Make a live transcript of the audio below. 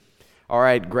All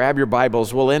right, grab your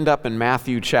Bibles. We'll end up in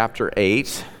Matthew chapter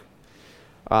 8.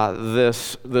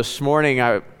 This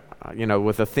morning,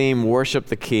 with the theme "Worship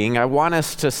the King," I want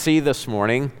us to see this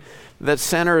morning that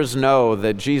sinners know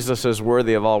that Jesus is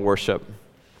worthy of all worship.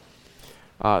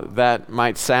 That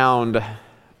might sound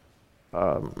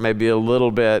maybe a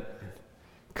little bit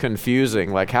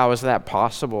confusing, like how is that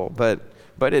possible?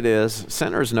 But it is.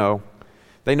 Sinners know.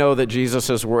 They know that Jesus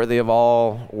is worthy of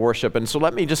all worship. And so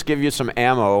let me just give you some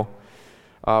ammo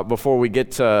before we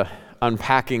get to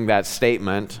unpacking that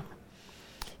statement.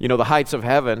 You know, the heights of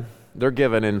heaven, they're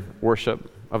given in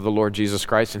worship of the Lord Jesus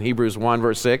Christ. In Hebrews 1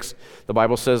 verse 6, the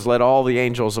Bible says, "Let all the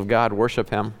angels of God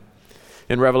worship him."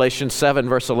 In Revelation 7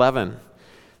 verse 11,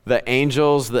 the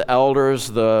angels, the elders,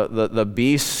 the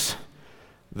beasts,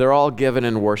 they're all given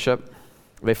in worship.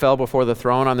 They fell before the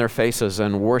throne on their faces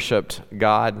and worshiped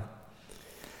God.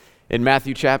 In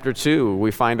Matthew chapter 2,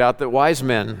 we find out that wise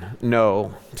men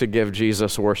know to give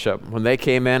Jesus worship. When they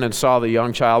came in and saw the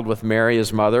young child with Mary,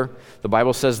 his mother, the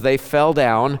Bible says they fell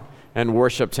down and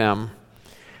worshiped him.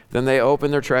 Then they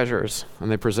opened their treasures and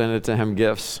they presented to him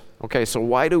gifts. Okay, so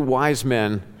why do wise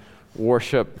men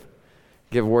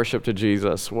give worship to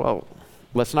Jesus? Well,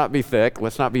 let's not be thick,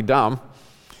 let's not be dumb.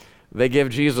 They give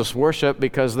Jesus worship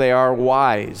because they are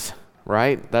wise.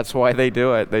 Right? That's why they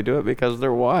do it. They do it because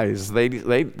they're wise. They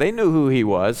knew who he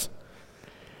was.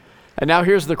 And now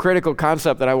here's the critical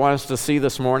concept that I want us to see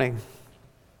this morning.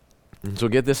 And so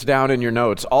get this down in your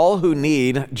notes. All who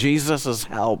need Jesus'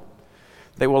 help,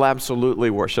 they will absolutely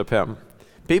worship him.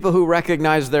 People who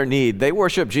recognize their need, they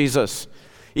worship Jesus.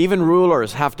 Even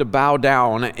rulers have to bow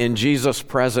down in Jesus'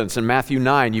 presence. In Matthew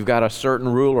 9, you've got a certain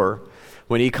ruler.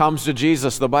 When he comes to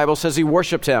Jesus, the Bible says he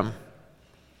worshiped him,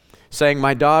 saying,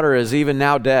 "My daughter is even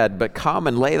now dead, but come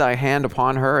and lay thy hand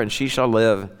upon her, and she shall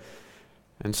live."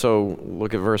 And so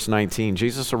look at verse 19.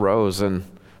 Jesus arose and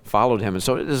followed him, and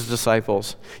so did his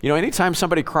disciples. You know, anytime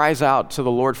somebody cries out to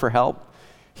the Lord for help,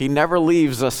 he never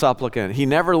leaves a supplicant. He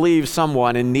never leaves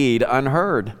someone in need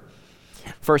unheard.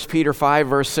 1 Peter 5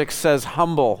 verse 6 says,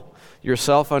 "Humble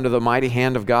yourself under the mighty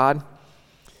hand of God,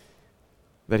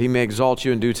 that he may exalt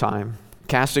you in due time,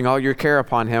 casting all your care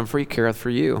upon him, for he careth for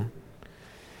you."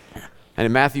 And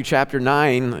in Matthew chapter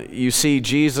 9, you see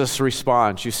Jesus'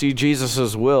 response. You see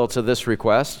Jesus' will to this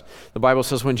request. The Bible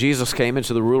says when Jesus came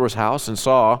into the ruler's house and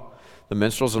saw the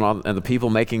minstrels and the people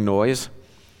making noise,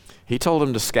 he told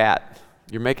them to scat.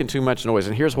 You're making too much noise.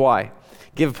 And here's why.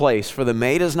 "Give place, for the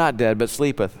maid is not dead, but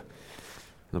sleepeth." And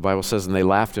the Bible says, and they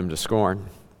laughed him to scorn.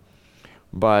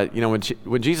 But, you know,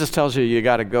 when Jesus tells you, you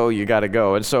got to go, you got to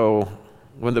go. And so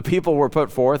when the people were put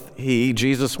forth,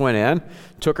 Jesus went in,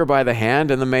 took her by the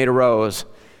hand, and the maid arose,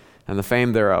 and the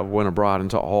fame thereof went abroad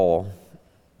into all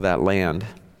that land.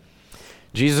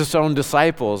 Jesus' own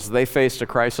disciples, they faced a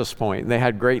crisis point. They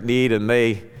had great need, and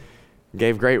they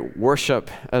gave great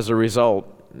worship as a result.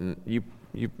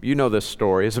 You know this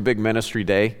story. It's a big ministry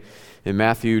day. In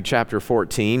Matthew chapter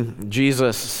 14,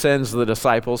 Jesus sends the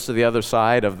disciples to the other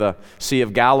side of the Sea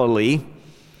of Galilee,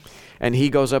 and he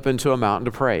goes up into a mountain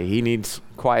to pray. He needs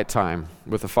quiet time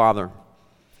with the Father.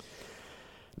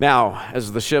 Now,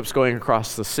 as the ship's going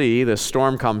across the sea, this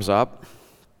storm comes up,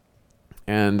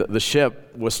 and the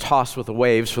ship was tossed with the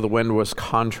waves, for the wind was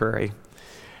contrary.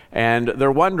 And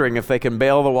they're wondering if they can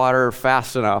bail the water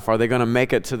fast enough. Are they going to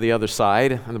make it to the other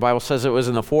side? And the Bible says it was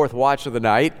in the fourth watch of the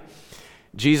night.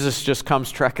 Jesus just comes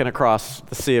trekking across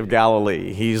the Sea of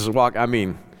Galilee. He's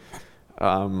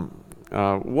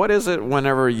what is it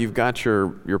whenever you've got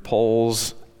your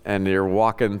poles and you're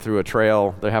walking through a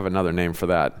trail? They have another name for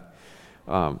that.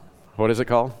 What is it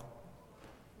called?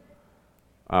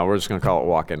 We're just going to call it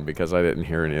walking because I didn't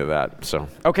hear any of that. So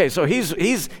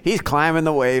he's climbing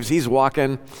the waves, he's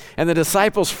walking, and the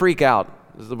disciples freak out.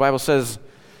 The Bible says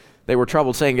they were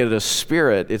troubled, saying it's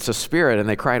a spirit, and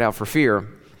they cried out for fear.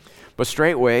 But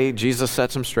straightway Jesus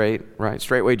sets them straight, right?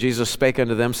 Straightway Jesus spake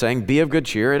unto them, saying, "Be of good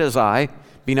cheer, it is I,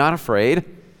 be not afraid."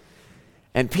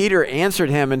 And Peter answered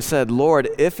him and said, "Lord,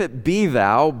 if it be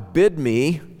thou, bid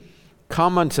me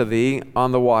come unto thee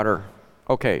on the water."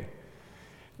 Okay,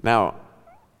 now,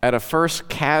 at a first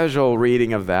casual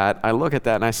reading of that, I look at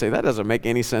that and I say, that doesn't make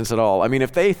any sense at all. I mean,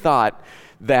 if they thought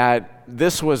that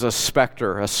this was a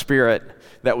specter, a spirit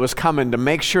that was coming to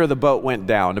make sure the boat went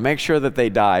down, to make sure that they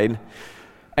died,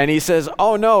 and he says,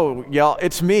 "Oh no, y'all,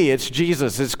 it's me, it's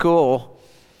Jesus, it's cool,"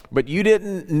 but you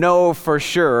didn't know for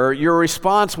sure, your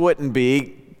response wouldn't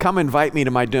be, "Come invite me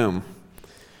to my doom,"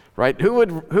 right? Who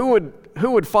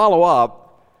would follow up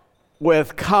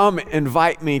with, "Come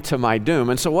invite me to my doom"?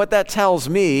 And so what that tells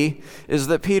me is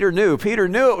that Peter knew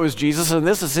it was Jesus, and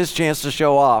this is his chance to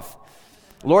show off.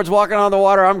 Lord's walking on the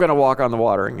water, I'm going to walk on the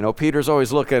water. You know, Peter's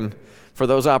always looking for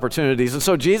those opportunities. And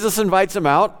so Jesus invites him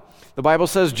out. The Bible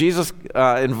says Jesus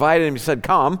invited him. He said,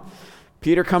 come.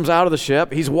 Peter comes out of the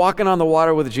ship. He's walking on the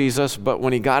water with Jesus, but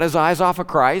when he got his eyes off of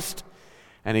Christ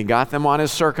and he got them on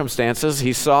his circumstances,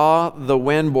 he saw the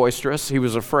wind boisterous. He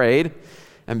was afraid,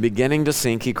 and beginning to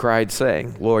sink, he cried,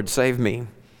 saying, Lord, save me.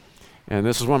 And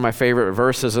this is one of my favorite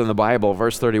verses in the Bible.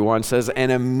 Verse 31 says,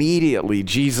 and immediately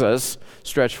Jesus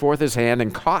stretched forth his hand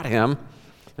and caught him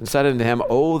and said unto him,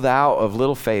 O thou of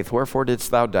little faith, wherefore didst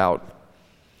thou doubt?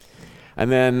 And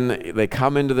then they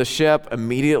come into the ship.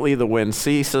 Immediately the wind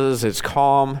ceases. It's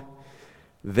calm.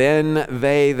 Then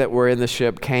they that were in the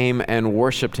ship came and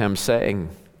worshiped him, saying,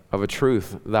 of a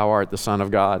truth, thou art the Son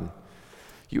of God.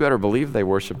 You better believe they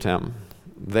worshiped him.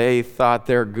 They thought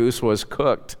their goose was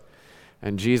cooked,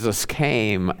 and Jesus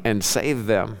came and saved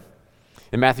them.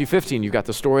 In Matthew 15, you've got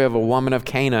the story of a woman of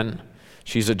Canaan.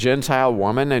 She's a Gentile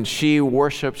woman, and she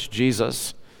worships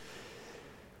Jesus.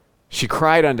 She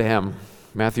cried unto him,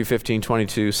 Matthew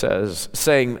 15:22 says,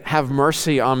 saying, have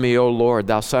mercy on me, O Lord,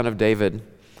 thou Son of David.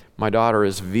 My daughter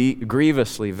is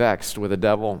grievously vexed with a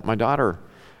devil. My daughter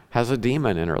has a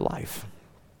demon in her life.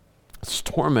 It's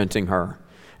tormenting her.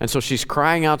 And so she's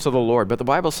crying out to the Lord. But the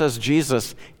Bible says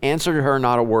Jesus answered her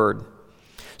not a word.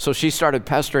 So she started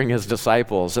pestering his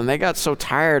disciples, and they got so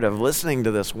tired of listening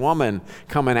to this woman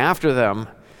coming after them.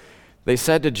 They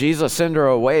said to Jesus, send her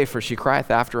away, for she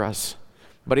crieth after us.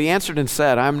 But he answered and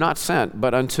said, I am not sent,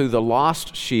 but unto the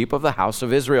lost sheep of the house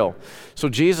of Israel. So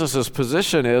Jesus'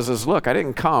 position is look, I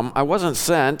didn't come. I wasn't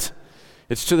sent.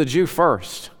 It's to the Jew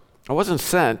first. I wasn't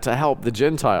sent to help the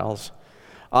Gentiles.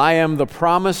 I am the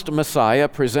promised Messiah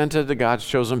presented to God's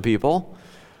chosen people.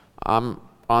 I'm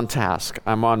on task.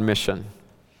 I'm on mission.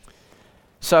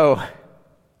 So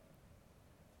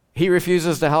he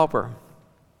refuses to help her.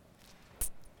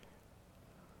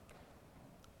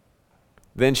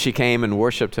 Then she came and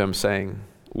worshiped him, saying,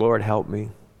 Lord, help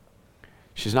me.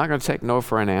 She's not going to take no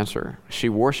for an answer. She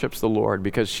worships the Lord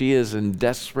because she is in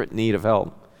desperate need of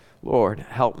help. Lord,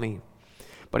 help me.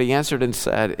 But he answered and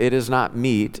said, it is not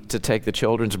meet to take the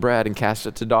children's bread and cast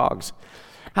it to dogs.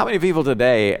 How many people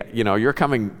today, you're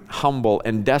coming humble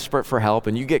and desperate for help,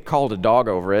 and you get called a dog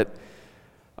over it?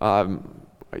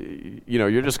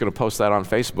 You're just going to post that on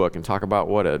Facebook and talk about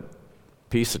what a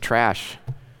piece of trash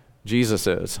Jesus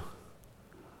is.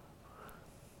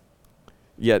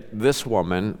 Yet this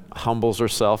woman humbles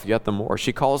herself yet the more.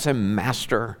 She calls him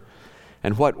master.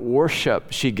 And what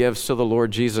worship she gives to the Lord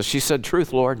Jesus. She said,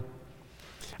 truth, Lord.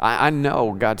 I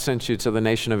know God sent you to the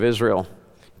nation of Israel.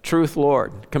 Truth,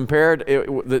 Lord. Compared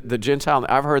the Gentile,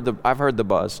 I've heard the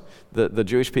buzz. The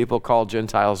Jewish people call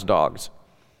Gentiles dogs.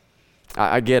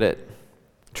 I get it.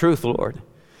 Truth, Lord.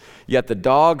 Yet the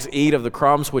dogs eat of the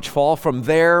crumbs which fall from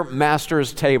their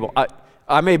master's table.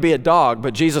 I may be a dog,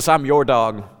 but Jesus, I'm your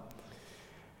dog.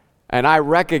 And I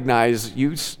recognize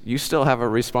you still have a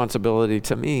responsibility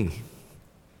to me.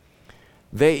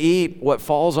 They eat what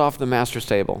falls off the master's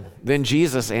table. Then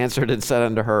Jesus answered and said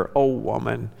unto her, O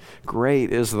woman,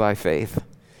 great is thy faith.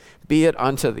 Be it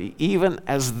unto thee, even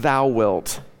as thou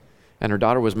wilt. And her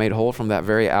daughter was made whole from that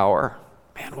very hour.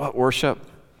 Man, what worship.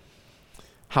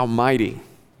 How mighty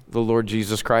the Lord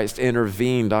Jesus Christ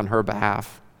intervened on her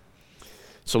behalf.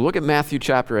 So look at Matthew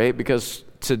chapter 8, because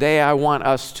today I want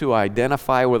us to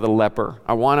identify with a leper.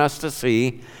 I want us to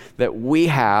see that we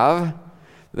have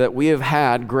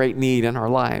had great need in our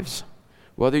lives.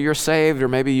 Whether you're saved or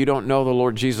maybe you don't know the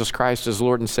Lord Jesus Christ as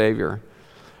Lord and Savior,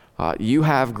 you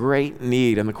have great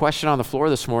need. And the question on the floor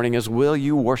this morning is, will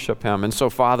you worship him? And so,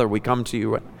 Father, we come to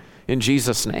you in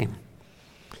Jesus' name.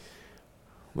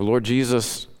 The Lord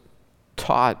Jesus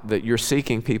taught that you're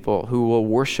seeking people who will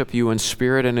worship you in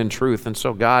spirit and in truth. And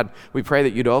so, God, we pray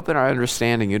that you'd open our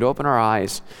understanding, you'd open our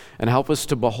eyes, and help us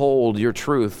to behold your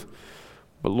truth.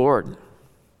 But Lord,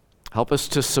 help us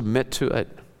to submit to it.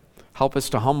 Help us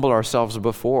to humble ourselves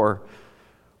before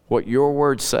what your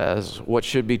word says, what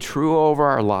should be true over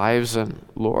our lives, and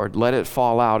Lord, let it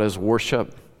fall out as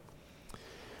worship.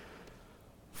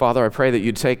 Father, I pray that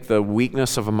you'd take the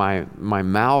weakness of my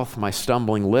mouth, my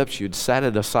stumbling lips, you'd set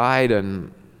it aside,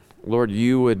 and Lord,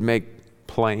 you would make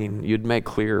plain, you'd make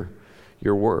clear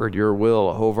your word, your will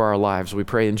over our lives. We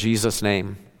pray in Jesus'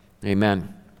 name,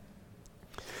 amen.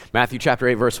 Matthew chapter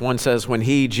 8, verse 1 says, when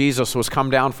he, Jesus, was come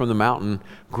down from the mountain,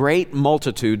 great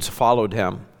multitudes followed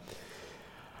him.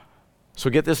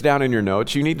 So get this down in your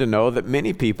notes. You need to know that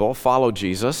many people follow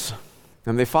Jesus,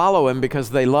 and they follow him because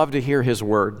they love to hear his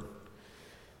word.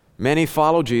 Many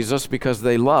follow Jesus because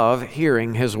they love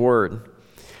hearing his word.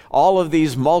 all of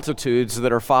these multitudes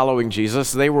that are following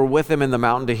Jesus, they were with him in the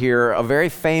mountain to hear a very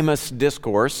famous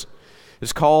discourse.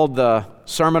 It's called the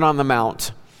Sermon on the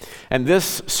Mount. And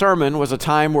this sermon was a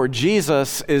time where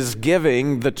Jesus is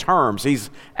giving the terms. He's,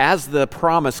 as the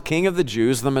promised King of the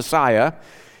Jews, the Messiah,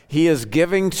 he is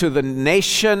giving to the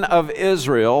nation of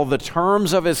Israel the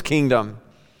terms of his kingdom.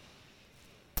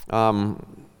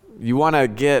 You want to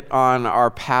get on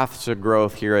our path to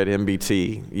growth here at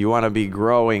MBT. You want to be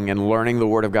growing and learning the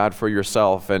Word of God for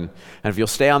yourself. And if you'll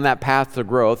stay on that path to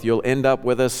growth, you'll end up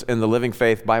with us in the Living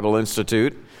Faith Bible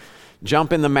Institute.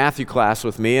 Jump in the Matthew class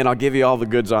with me, and I'll give you all the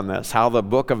goods on this, how the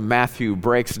book of Matthew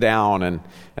breaks down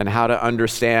and how to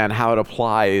understand how it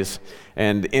applies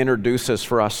and introduces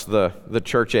for us the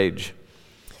church age.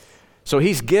 So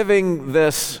he's giving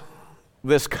this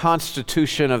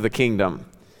constitution of the kingdom.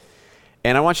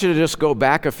 And I want you to just go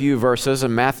back a few verses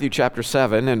in Matthew chapter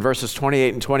 7 and verses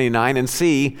 28 and 29 and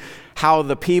see how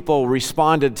the people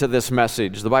responded to this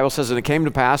message. The Bible says, and it came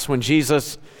to pass when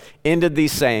Jesus ended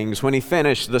these sayings, when he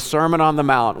finished the Sermon on the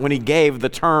Mount, when he gave the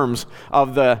terms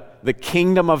of the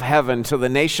kingdom of heaven to the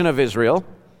nation of Israel,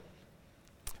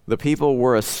 the people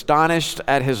were astonished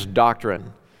at his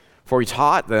doctrine, for he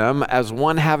taught them as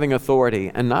one having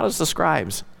authority and not as the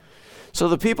scribes. So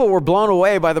the people were blown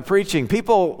away by the preaching.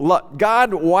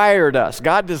 God wired us,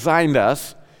 God designed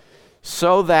us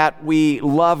so that we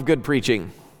love good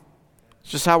preaching.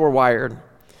 It's just how we're wired.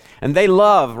 And they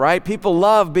love, right? People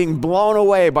love being blown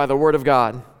away by the Word of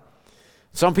God.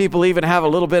 Some people even have a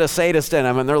little bit of sadist in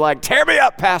them, and they're like, tear me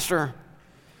up, Pastor.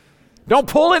 Don't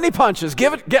pull any punches.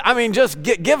 Give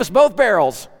us both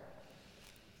barrels.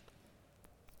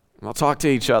 And they'll talk to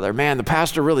each other. Man, the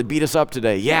pastor really beat us up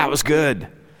today. Yeah, it was good.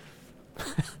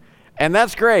 And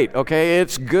that's great, okay?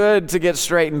 It's good to get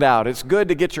straightened out. It's good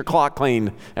to get your clock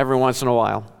cleaned every once in a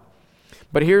while.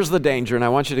 But here's the danger, and I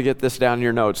want you to get this down in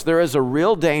your notes. There is a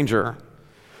real danger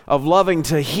of loving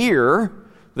to hear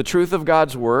the truth of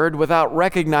God's Word without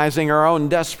recognizing our own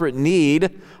desperate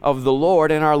need of the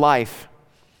Lord in our life.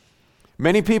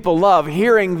 Many people love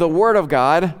hearing the Word of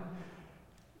God,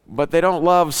 but they don't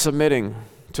love submitting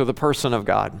to the person of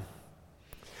God.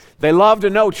 They love to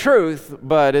know truth,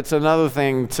 but it's another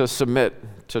thing to submit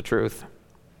to truth.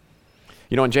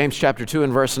 You know, in James chapter 2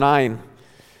 and verse 9,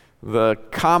 the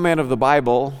comment of the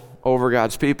Bible over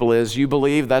God's people is, you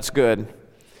believe, that's good,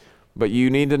 but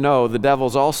you need to know the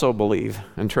devils also believe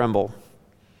and tremble.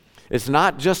 It's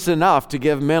not just enough to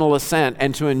give mental assent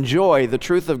and to enjoy the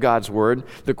truth of God's Word.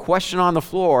 The question on the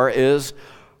floor is,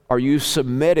 are you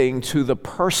submitting to the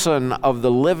person of the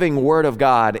living Word of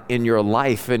God in your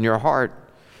life, in your heart?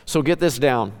 So get this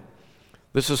down.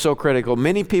 This is so critical.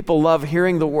 Many people love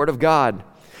hearing the Word of God,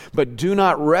 but do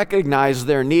not recognize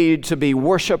their need to be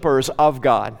worshipers of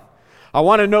God. I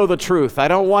want to know the truth. I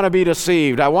don't want to be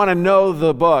deceived. I want to know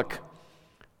the book.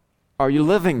 Are you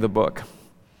living the book?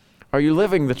 Are you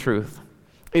living the truth?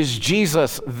 Is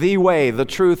Jesus the way, the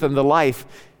truth, and the life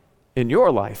in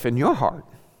your heart?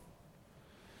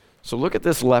 So look at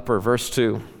this leper, verse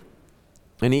 2.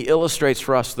 And he illustrates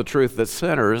for us the truth that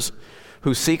sinners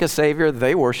who seek a Savior,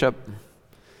 they worship.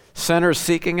 Sinners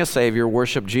seeking a Savior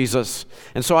worship Jesus.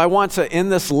 And so I want to, in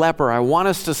this leper, I want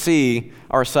us to see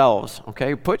ourselves,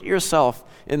 okay? Put yourself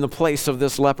in the place of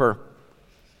this leper.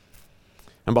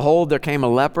 And behold, there came a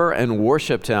leper and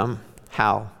worshiped him.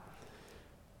 How?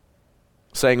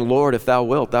 Saying, Lord, if thou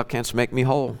wilt, thou canst make me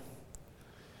whole.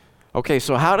 Okay,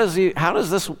 so how does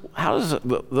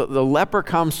the leper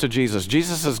comes to Jesus?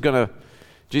 Jesus is going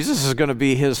to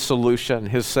be his solution,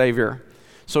 his Savior.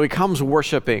 So he comes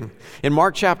worshiping. In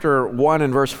Mark chapter 1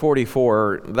 and verse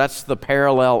 44, that's the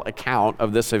parallel account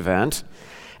of this event.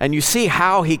 And you see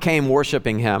how he came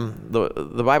worshiping him.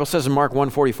 The Bible says in Mark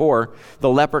 1:44, the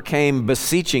leper came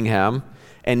beseeching him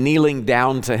and kneeling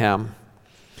down to him.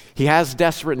 He has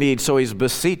desperate need, so he's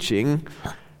beseeching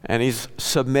and he's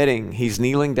submitting. He's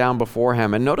kneeling down before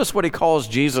him. And notice what he calls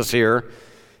Jesus here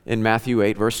in Matthew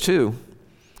 8, verse 2,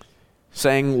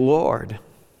 saying, Lord,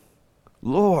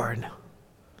 Lord.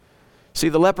 See,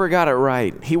 the leper got it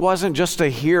right. He wasn't just a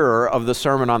hearer of the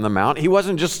Sermon on the Mount. He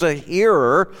wasn't just a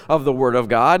hearer of the Word of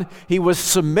God. He was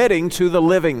submitting to the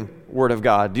living Word of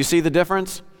God. Do you see the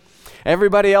difference?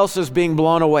 Everybody else is being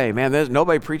blown away. Man,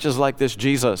 nobody preaches like this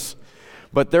Jesus.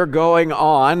 But they're going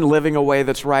on living a way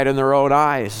that's right in their own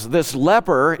eyes. This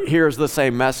leper hears the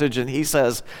same message and he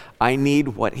says, I need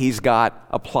what he's got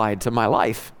applied to my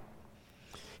life.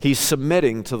 He's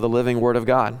submitting to the living Word of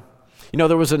God. You know,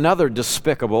 there was another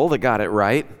despicable that got it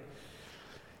right.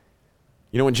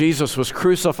 You know, when Jesus was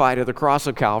crucified at the cross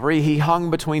of Calvary, he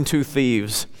hung between two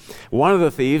thieves. One of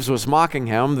the thieves was mocking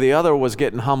him. The other was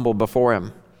getting humbled before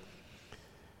him.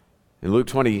 In Luke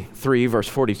 23, verse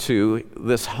 42,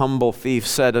 this humble thief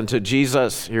said unto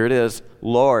Jesus, here it is,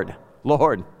 Lord,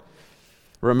 Lord,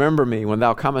 remember me when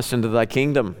thou comest into thy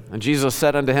kingdom. And Jesus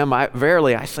said unto him,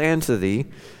 verily I say unto thee,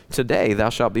 today thou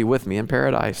shalt be with me in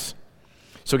paradise.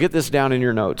 So get this down in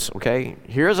your notes, okay?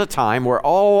 Here's a time where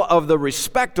all of the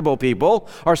respectable people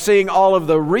are seeing all of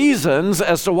the reasons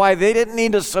as to why they didn't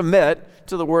need to submit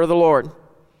to the word of the Lord.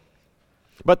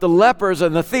 But the lepers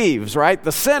and the thieves, right,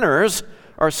 the sinners,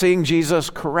 are seeing Jesus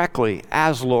correctly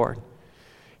as Lord.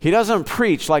 He doesn't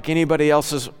preach like anybody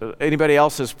else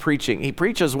is preaching. He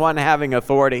preaches one having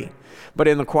authority. But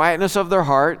in the quietness of their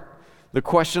heart, the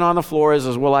question on the floor is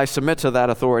will I submit to that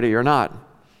authority or not?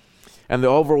 And the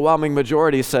overwhelming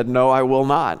majority said, no, I will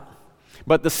not.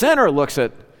 But the sinner looks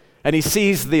at and he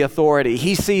sees the authority.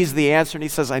 He sees the answer and he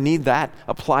says, I need that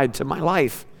applied to my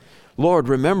life. Lord,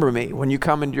 remember me when you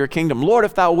come into your kingdom. Lord,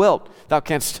 if thou wilt, thou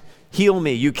canst heal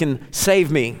me. You can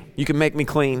save me. You can make me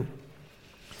clean.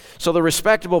 So the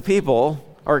respectable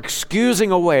people are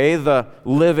excusing away the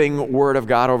living word of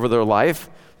God over their life,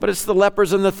 but it's the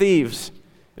lepers and the thieves.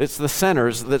 It's the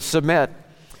sinners that submit.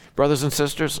 Brothers and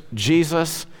sisters,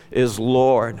 Jesus is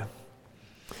Lord.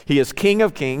 He is King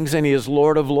of kings and he is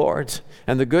Lord of lords.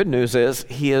 And the good news is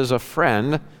he is a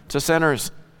friend to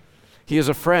sinners. He is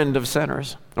a friend of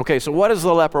sinners. Okay, so what does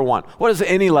the leper want? What does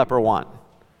any leper want?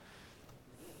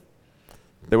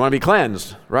 They want to be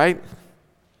cleansed, right?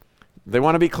 They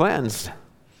want to be cleansed.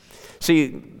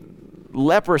 See,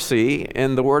 leprosy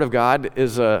in the Word of God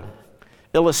is an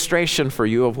illustration for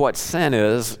you of what sin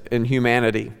is in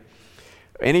humanity.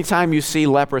 Anytime you see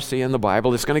leprosy in the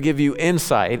Bible, it's going to give you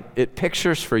insight. It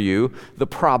pictures for you the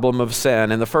problem of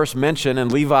sin. And the first mention in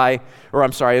Leviticus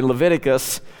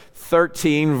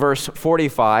 13, verse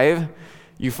 45,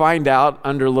 you find out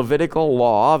under Levitical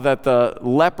law that the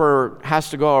leper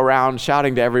has to go around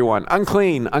shouting to everyone,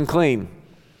 unclean, unclean.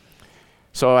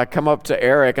 So I come up to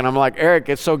Eric and I'm like, Eric,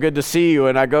 it's so good to see you.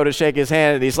 And I go to shake his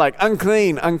hand and he's like,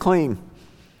 unclean, unclean.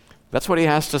 That's what he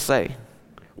has to say.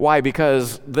 Why?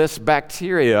 Because this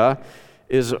bacteria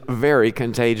is very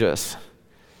contagious.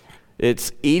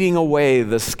 It's eating away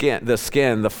the skin,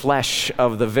 the flesh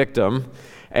of the victim.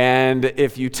 And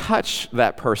if you touch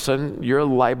that person, you're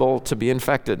liable to be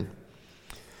infected.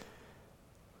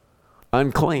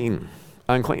 Unclean,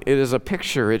 unclean. It is a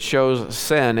picture. It shows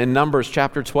sin. In Numbers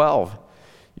chapter 12,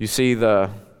 you see the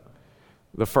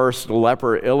first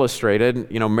leper illustrated.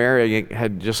 You know, Mary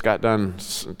had just got done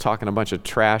talking a bunch of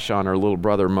trash on her little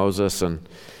brother Moses, and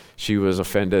she was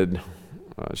offended.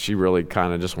 She really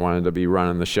kind of just wanted to be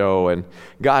running the show, and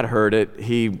God heard it.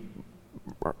 He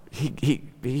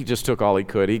just took all he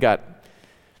could. He got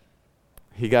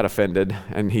offended,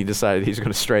 and he decided he's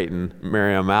going to straighten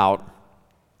Miriam out.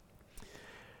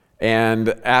 And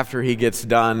after he gets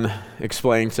done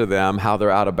explaining to them how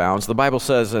they're out of bounds, the Bible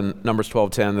says in Numbers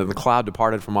 12:10 that the cloud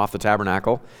departed from off the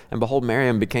tabernacle, and behold,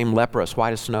 Miriam became leprous,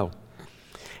 white as snow.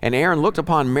 And Aaron looked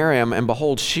upon Miriam, and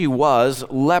behold, she was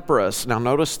leprous. Now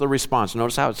notice the response.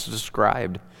 Notice how it's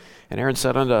described. And Aaron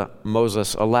said unto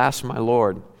Moses, alas, my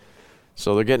Lord.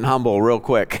 So they're getting humble real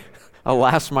quick.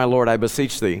 Alas, my Lord, I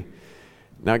beseech thee.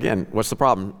 Now again, what's the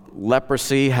problem?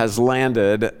 Leprosy has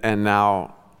landed, and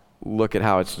now look at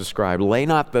how it's described. Lay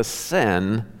not the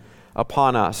sin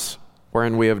upon us,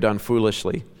 wherein we have done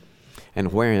foolishly,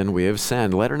 and wherein we have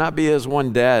sinned. Let her not be as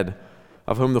one dead,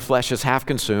 of whom the flesh is half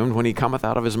consumed, when he cometh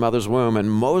out of his mother's womb.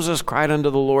 And Moses cried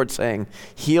unto the Lord, saying,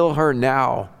 heal her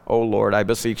now, O Lord, I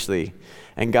beseech thee.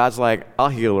 And God's like, I'll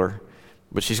heal her,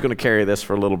 but she's going to carry this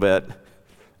for a little bit.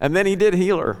 And then he did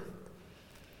heal her.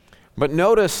 But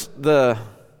notice the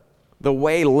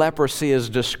way leprosy is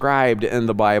described in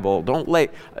the Bible. Don't lay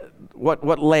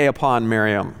what lay upon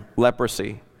Miriam?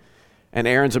 Leprosy. And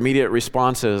Aaron's immediate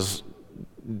response is,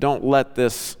 don't let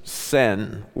this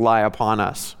sin lie upon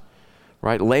us.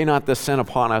 Right? Lay not this sin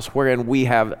upon us, wherein we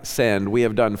have sinned. We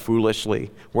have done foolishly,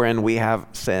 wherein we have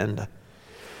sinned.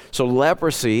 So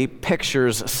leprosy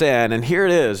pictures sin. And here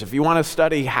it is. If you want to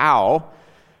study how,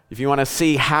 if you want to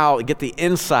see how, get the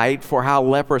insight for how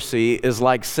leprosy is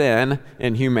like sin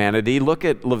in humanity, look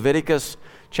at Leviticus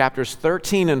chapters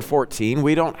 13 and 14.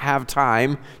 We don't have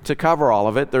time to cover all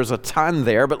of it. There's a ton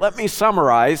there, but let me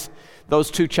summarize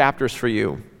those two chapters for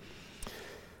you.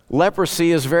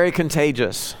 Leprosy is very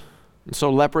contagious. And so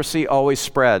leprosy always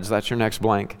spreads. That's your next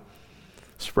blank.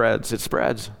 Spreads. It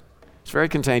spreads. It's very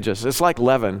contagious. It's like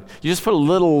leaven. You just put a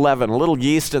little leaven, a little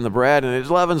yeast in the bread, and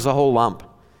it leavens the whole lump.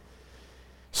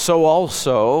 So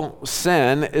also,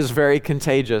 sin is very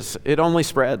contagious. It only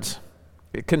spreads.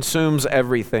 It consumes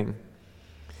everything.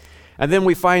 And then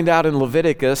we find out in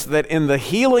Leviticus that in the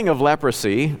healing of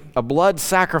leprosy, a blood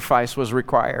sacrifice was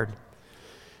required.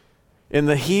 In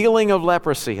the healing of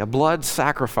leprosy, a blood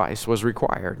sacrifice was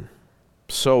required.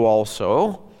 So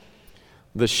also,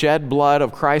 the shed blood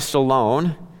of Christ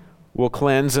alone will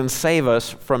cleanse and save us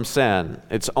from sin.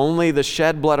 It's only the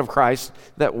shed blood of Christ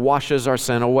that washes our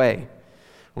sin away.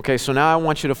 Okay, so now I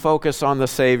want you to focus on the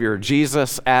Savior,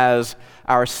 Jesus as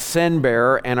our sin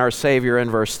bearer and our Savior in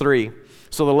verse 3.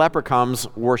 So the leper comes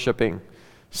worshiping,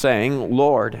 saying,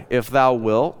 Lord, if thou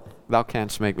wilt, thou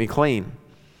canst make me clean.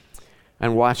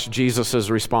 And watch Jesus'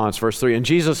 response, verse 3. And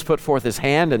Jesus put forth his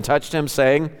hand and touched him,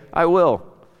 saying, I will.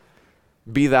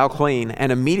 Be thou clean.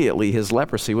 And immediately his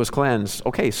leprosy was cleansed.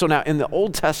 Okay, so now in the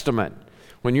Old Testament,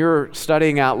 when you're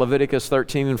studying out Leviticus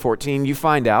 13 and 14, you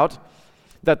find out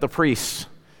that the priests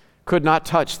could not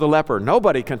touch the leper.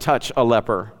 Nobody can touch a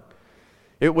leper.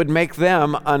 It would make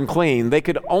them unclean. They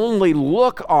could only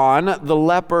look on the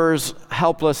leper's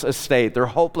helpless estate, their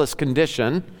hopeless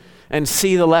condition, and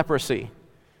see the leprosy,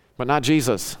 but not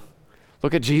Jesus.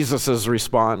 Look at Jesus'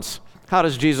 response. How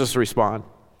does Jesus respond?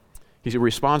 He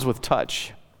responds with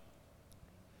touch.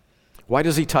 Why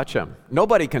does he touch him?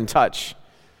 Nobody can touch.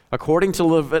 According to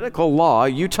Levitical law,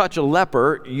 you touch a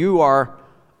leper, you are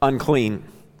unclean.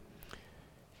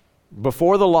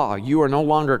 Before the law, you are no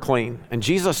longer clean. And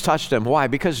Jesus touched him. Why?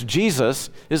 Because Jesus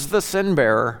is the sin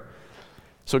bearer.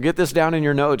 So get this down in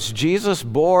your notes. Jesus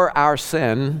bore our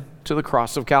sin to the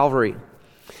cross of Calvary.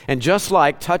 And just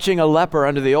like touching a leper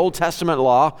under the Old Testament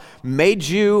law made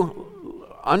you,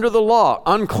 under the law,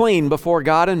 unclean before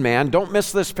God and man, don't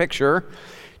miss this picture.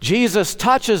 Jesus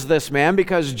touches this man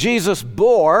because Jesus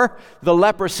bore the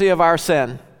leprosy of our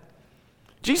sin.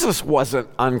 Jesus wasn't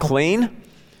unclean,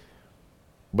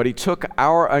 but he took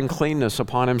our uncleanness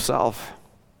upon himself.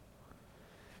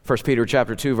 1 Peter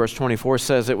chapter 2, verse 24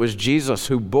 says it was Jesus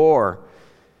who bore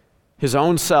his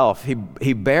own self.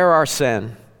 He bare our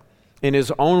sin in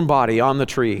his own body on the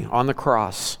tree, on the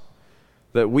cross,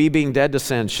 that we being dead to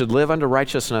sin should live unto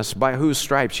righteousness, by whose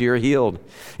stripes ye are healed.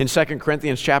 In 2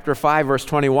 Corinthians chapter 5, verse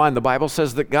 21, the Bible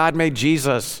says that God made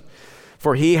Jesus,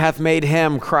 for he hath made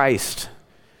him, Christ,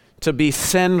 to be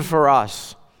sin for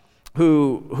us,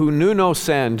 who knew no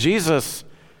sin. Jesus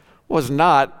was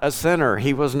not a sinner.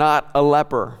 He was not a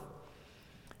leper.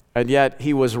 And yet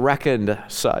he was reckoned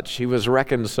such. He was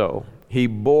reckoned so. He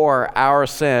bore our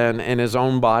sin in his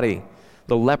own body,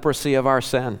 the leprosy of our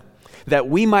sin, that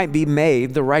we might be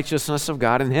made the righteousness of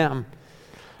God in him.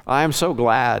 I am so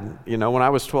glad, when I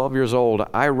was 12 years old,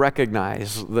 I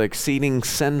recognized the exceeding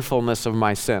sinfulness of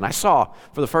my sin. I saw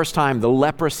for the first time the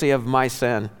leprosy of my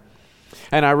sin.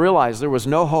 And I realized there was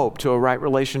no hope to a right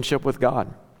relationship with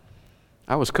God.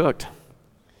 I was cooked.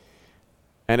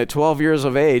 And at 12 years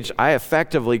of age, I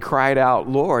effectively cried out,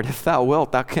 Lord, if thou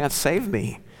wilt, thou canst save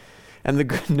me. And the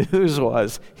good news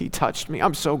was, he touched me.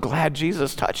 I'm so glad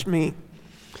Jesus touched me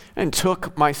and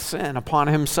took my sin upon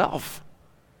himself.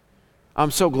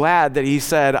 I'm so glad that he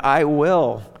said, I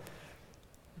will.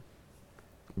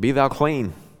 Be thou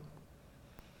clean.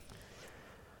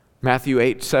 Matthew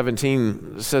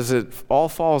 8:17 says it all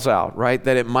falls out, right?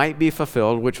 That it might be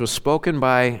fulfilled, which was spoken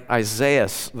by Isaiah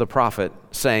the prophet,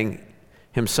 saying,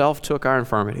 himself took our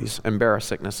infirmities and bare our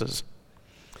sicknesses.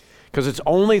 Because it's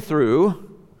only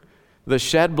through the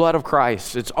shed blood of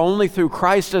Christ, it's only through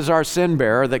Christ as our sin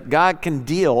bearer that God can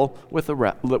deal with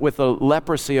the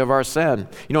leprosy of our sin.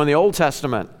 In the Old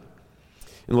Testament,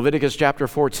 in Leviticus chapter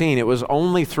 14, it was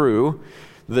only through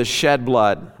the shed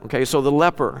blood. Okay, so the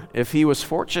leper, if he was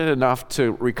fortunate enough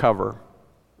to recover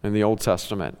in the Old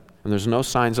Testament, and there's no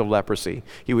signs of leprosy,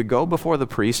 he would go before the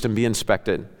priest and be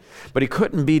inspected. But he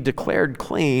couldn't be declared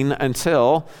clean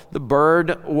until the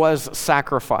bird was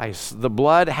sacrificed. The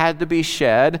blood had to be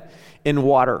shed in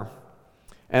water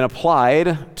and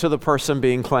applied to the person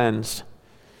being cleansed.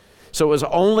 So it was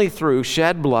only through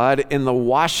shed blood in the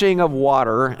washing of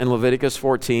water in Leviticus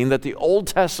 14 that the Old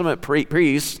Testament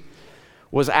priest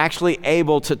was actually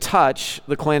able to touch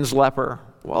the cleansed leper.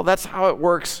 Well, that's how it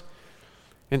works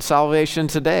in salvation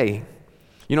today.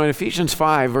 In Ephesians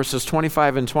 5, verses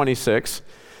 25 and 26,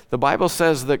 the Bible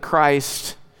says that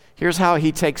Christ, here's how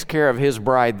he takes care of his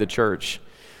bride, the church.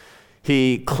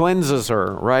 He cleanses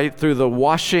her, right, through the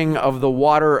washing of the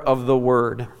water of the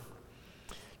Word.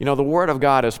 The Word of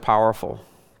God is powerful.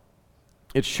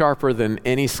 It's sharper than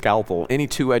any scalpel, any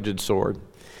two-edged sword.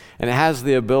 And it has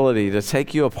the ability to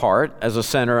take you apart as a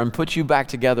sinner and put you back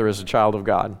together as a child of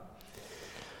God.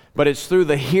 But it's through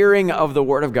the hearing of the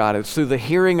Word of God, it's through the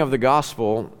hearing of the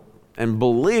gospel and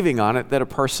believing on it that a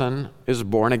person is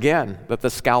born again, that the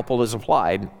scalpel is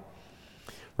applied.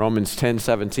 Romans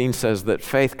 10:17 says that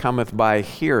faith cometh by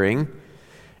hearing,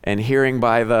 and hearing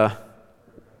by the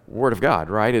Word of God,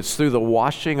 right? It's through the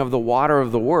washing of the water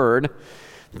of the Word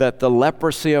that the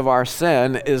leprosy of our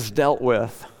sin is dealt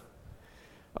with.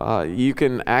 You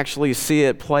can actually see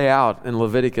it play out in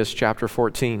Leviticus chapter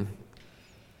 14.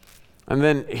 And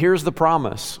then here's the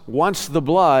promise. Once the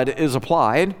blood is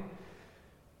applied,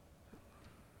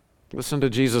 listen to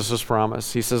Jesus'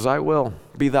 promise. He says, I will,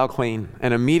 be thou clean.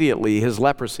 And immediately his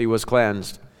leprosy was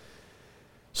cleansed.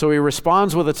 So he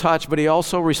responds with a touch, but he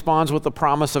also responds with the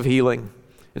promise of healing.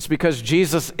 It's because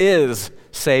Jesus is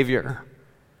Savior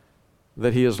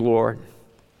that he is Lord.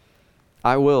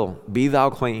 I will, be thou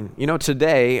clean. You know,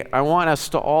 today I want us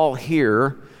to all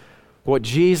hear what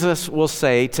Jesus will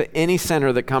say to any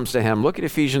sinner that comes to him. Look at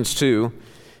Ephesians 2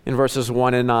 in verses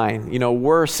 1 and 9. You know,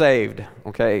 we're saved,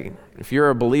 okay? If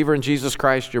you're a believer in Jesus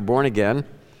Christ, you're born again.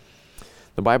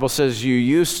 The Bible says you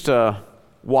used to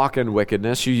walk in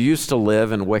wickedness. You used to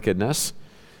live in wickedness.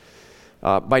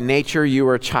 By nature, you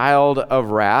were a child of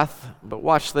wrath. But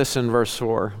watch this in verse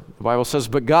 4. The Bible says,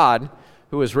 but God,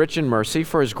 who is rich in mercy,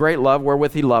 for his great love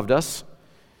wherewith he loved us,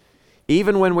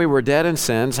 even when we were dead in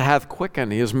sins, hath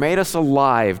quickened. He has made us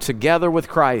alive together with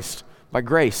Christ. By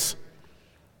grace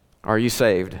are you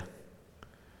saved.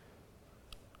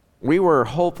 We were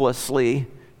hopelessly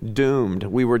doomed.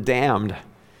 We were damned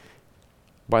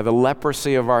by the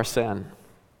leprosy of our sin.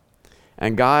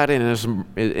 And God, in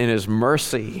his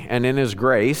mercy and in his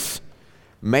grace,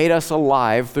 made us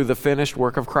alive through the finished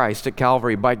work of Christ at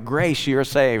Calvary. By grace you are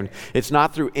saved. It's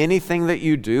not through anything that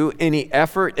you do, any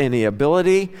effort, any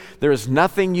ability. There is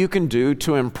nothing you can do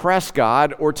to impress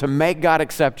God or to make God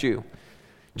accept you.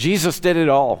 Jesus did it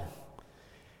all.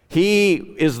 He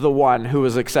is the one who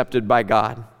was accepted by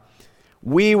God.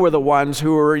 We were the ones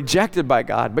who were rejected by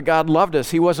God, but God loved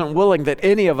us. He wasn't willing that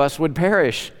any of us would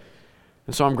perish.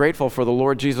 And so I'm grateful for the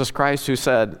Lord Jesus Christ who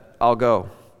said, I'll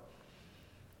go.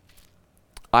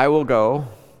 I will go,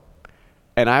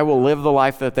 and I will live the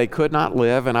life that they could not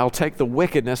live, and I'll take the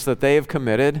wickedness that they have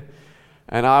committed,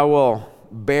 and I will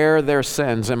bear their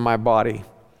sins in my body.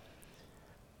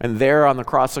 And there on the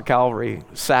cross of Calvary,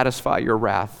 satisfy your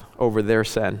wrath over their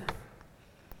sin.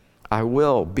 I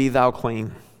will, be thou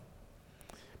clean.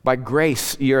 By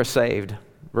grace ye are saved.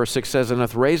 Verse 6 says, and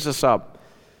hath raised us up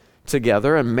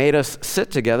together and made us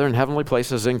sit together in heavenly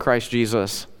places in Christ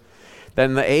Jesus. That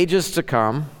in the ages to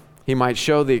come, he might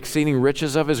show the exceeding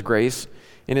riches of his grace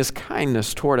in his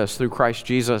kindness toward us through Christ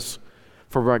Jesus.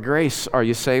 For by grace are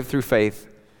you saved through faith,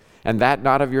 and that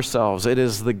not of yourselves. It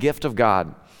is the gift of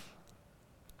God,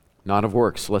 not of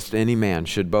works, lest any man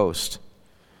should boast.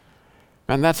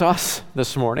 And that's us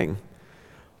this morning.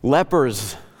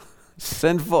 Lepers,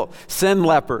 sin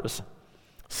lepers,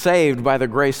 saved by the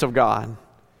grace of God.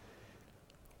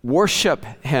 Worship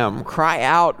him, cry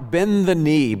out, bend the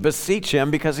knee, beseech him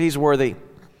because he's worthy.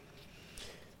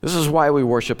 This is why we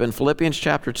worship. In Philippians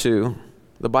chapter 2,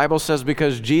 the Bible says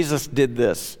because Jesus did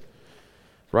this,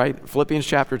 right? Philippians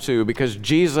chapter 2, because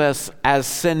Jesus as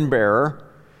sin bearer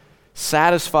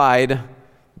satisfied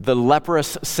the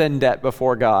leprous sin debt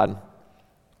before God,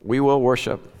 we will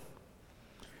worship.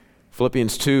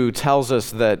 Philippians 2 tells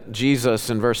us that Jesus,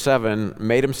 in verse 7,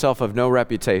 made himself of no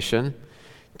reputation,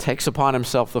 takes upon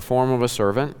himself the form of a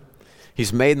servant.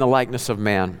 He's made in the likeness of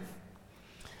man.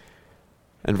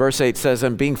 And verse 8 says,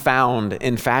 and being found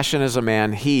in fashion as a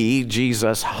man, he,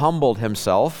 Jesus, humbled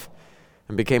himself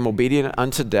and became obedient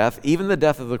unto death, even the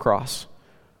death of the cross.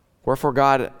 Wherefore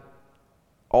God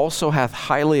also hath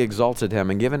highly exalted him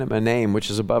and given him a name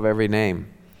which is above every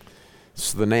name.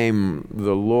 It's the name,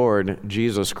 the Lord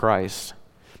Jesus Christ.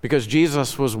 Because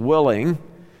Jesus was willing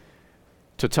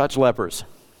to touch lepers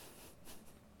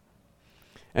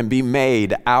and be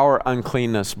made our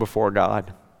uncleanness before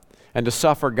God, and to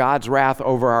suffer God's wrath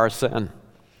over our sin.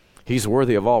 He's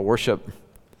worthy of all worship.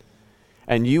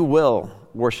 And you will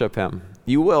worship him.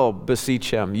 You will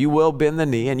beseech him. You will bend the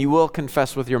knee, and you will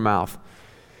confess with your mouth.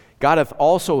 God hath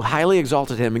also highly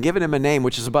exalted him and given him a name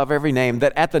which is above every name,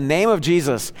 that at the name of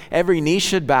Jesus every knee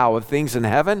should bow, of things in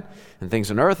heaven and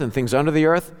things in earth and things under the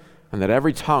earth, and that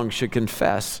every tongue should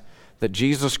confess that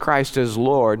Jesus Christ is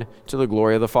Lord, to the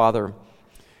glory of the Father.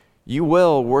 You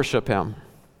will worship him.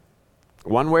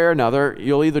 One way or another,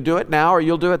 you'll either do it now or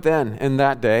you'll do it then in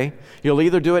that day. You'll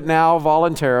either do it now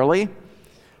voluntarily,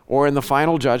 or in the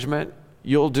final judgment,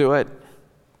 you'll do it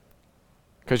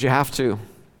because you have to.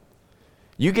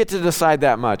 You get to decide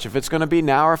that much, if it's going to be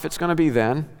now or if it's going to be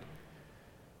then.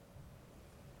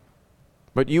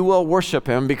 But you will worship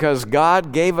him because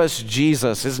God gave us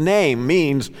Jesus. His name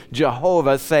means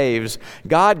Jehovah saves.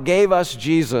 God gave us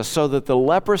Jesus so that the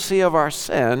leprosy of our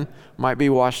sin might be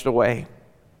washed away.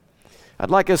 I'd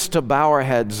like us to bow our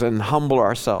heads and humble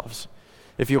ourselves.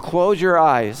 If you close your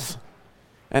eyes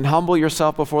and humble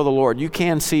yourself before the Lord, you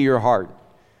can see your heart.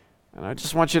 And I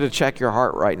just want you to check your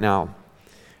heart right now.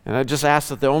 And I just ask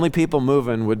that the only people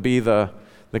moving would be the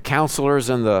counselors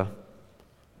and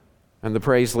the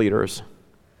praise leaders.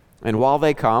 And while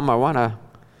they come, I want to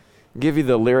give you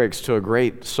the lyrics to a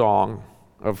great song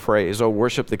of praise, "Oh,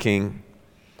 Worship the King."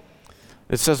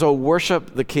 It says, "Oh,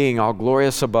 worship the King, all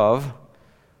glorious above.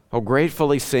 Oh,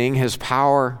 gratefully sing his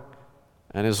power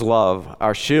and his love,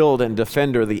 our shield and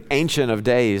defender, the Ancient of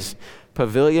Days,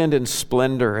 pavilioned in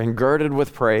splendor and girded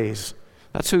with praise."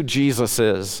 That's who Jesus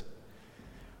is.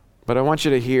 But I want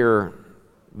you to hear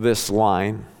this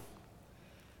line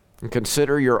and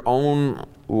consider your own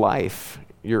life,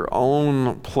 your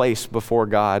own place before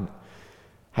God.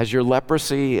 Has your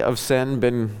leprosy of sin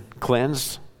been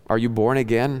cleansed? Are you born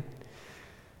again?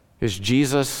 Is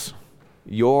Jesus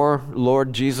your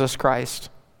Lord Jesus Christ?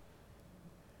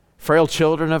 Frail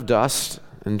children of dust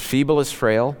and feeble as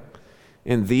frail,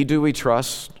 in thee do we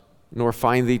trust, nor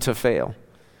find thee to fail.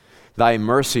 Thy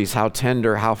mercies, how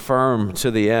tender, how firm to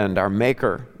the end, our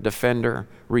Maker, Defender,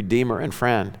 Redeemer, and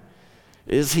Friend.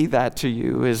 Is he that to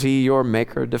you? Is he your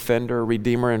Maker, Defender,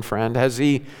 Redeemer, and Friend? Has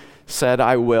he said,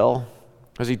 "I will"?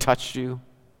 Has he touched you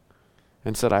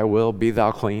and said, "I will, be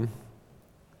thou clean"?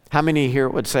 How many here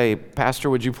would say, "Pastor,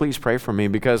 would you please pray for me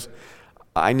because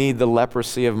I need the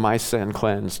leprosy of my sin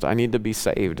cleansed. I need to be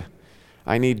saved.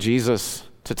 I need Jesus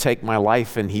to take my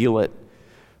life and heal it.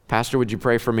 Pastor, would you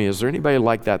pray for me?" Is there anybody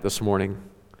like that this morning?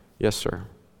 Yes, sir.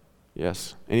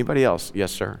 Yes. Anybody else?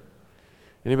 Yes, sir.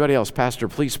 Anybody else? "Pastor,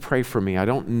 please pray for me. I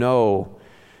don't know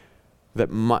that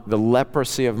the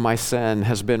leprosy of my sin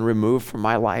has been removed from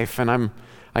my life, and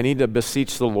I need to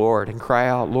beseech the Lord and cry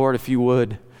out, Lord, if you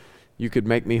would, you could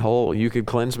make me whole. You could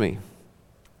cleanse me."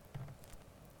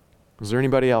 Is there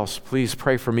anybody else? "Please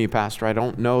pray for me, Pastor. I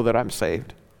don't know that I'm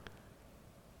saved."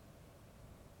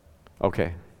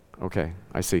 Okay,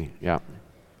 I see, yeah.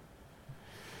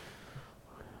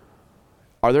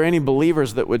 Are there any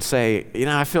believers that would say,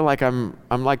 I feel like I'm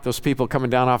like those people coming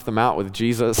down off the mount with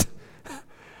Jesus.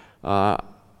 I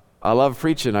love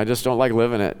preaching, I just don't like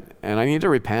living it. And I need to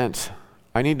repent.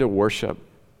 I need to worship.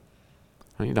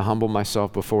 I need to humble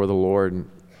myself before the Lord.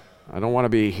 I don't want to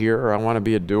be a hearer, I want to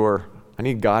be a doer. I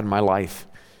need God in my life.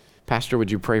 "Pastor, would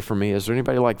you pray for me?" Is there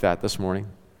anybody like that this morning?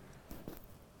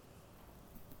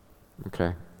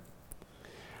 Okay.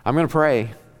 I'm going to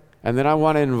pray, and then I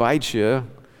want to invite you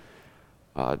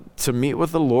to meet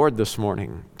with the Lord this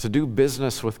morning, to do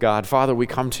business with God. Father, we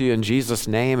come to you in Jesus'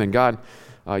 name, and God,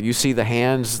 you see the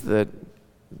hands that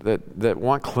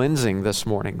want cleansing this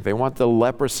morning. They want the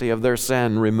leprosy of their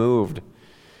sin removed.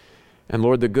 And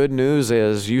Lord, the good news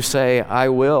is you say, "I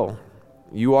will."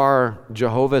 You are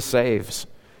Jehovah saves.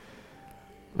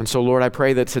 And so, Lord, I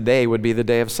pray that today would be the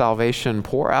day of salvation.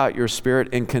 Pour out your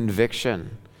Spirit in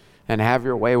conviction and have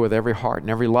your way with every heart and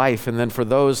every life. And then for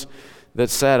those that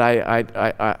said,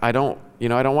 I don't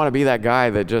want to be that guy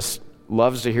that just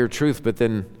loves to hear truth, but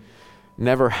then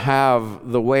never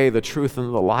have the way, the truth,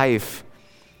 and the life,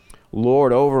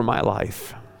 Lord, over my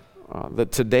life.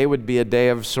 That today would be a day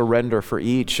of surrender for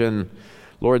each. And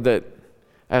Lord, that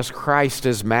as Christ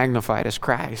is magnified, as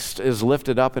Christ is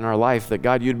lifted up in our life, that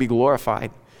God, you'd be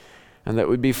glorified, and that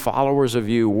we'd be followers of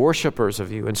you, worshipers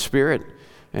of you in spirit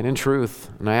and in truth.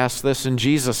 And I ask this in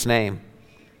Jesus' name.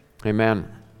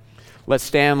 Amen. Let's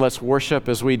stand, let's worship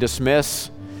as we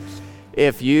dismiss.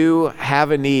 If you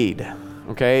have a need,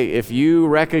 okay, if you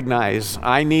recognize,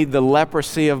 I need the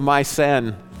leprosy of my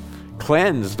sin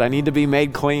cleansed, I need to be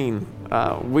made clean,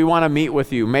 we want to meet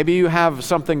with you. Maybe you have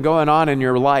something going on in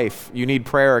your life you need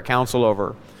prayer or counsel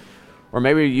over. Or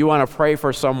maybe you want to pray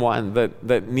for someone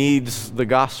that needs the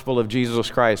gospel of Jesus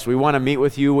Christ. We want to meet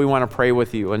with you. We want to pray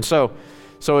with you. And so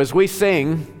as we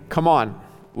sing, come on,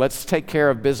 let's take care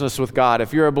of business with God.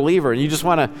 If you're a believer and you just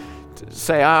want to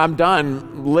say, "I'm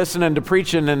done listening to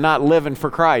preaching and not living for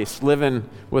Christ, living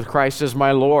with Christ as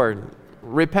my Lord,"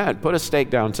 repent. Put a stake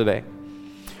down today.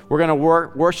 We're going to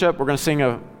worship. We're going to sing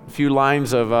a few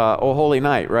lines of "O Holy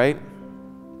Night," right?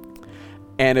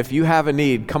 And if you have a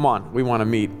need, come on, we want to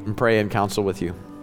meet and pray and counsel with you.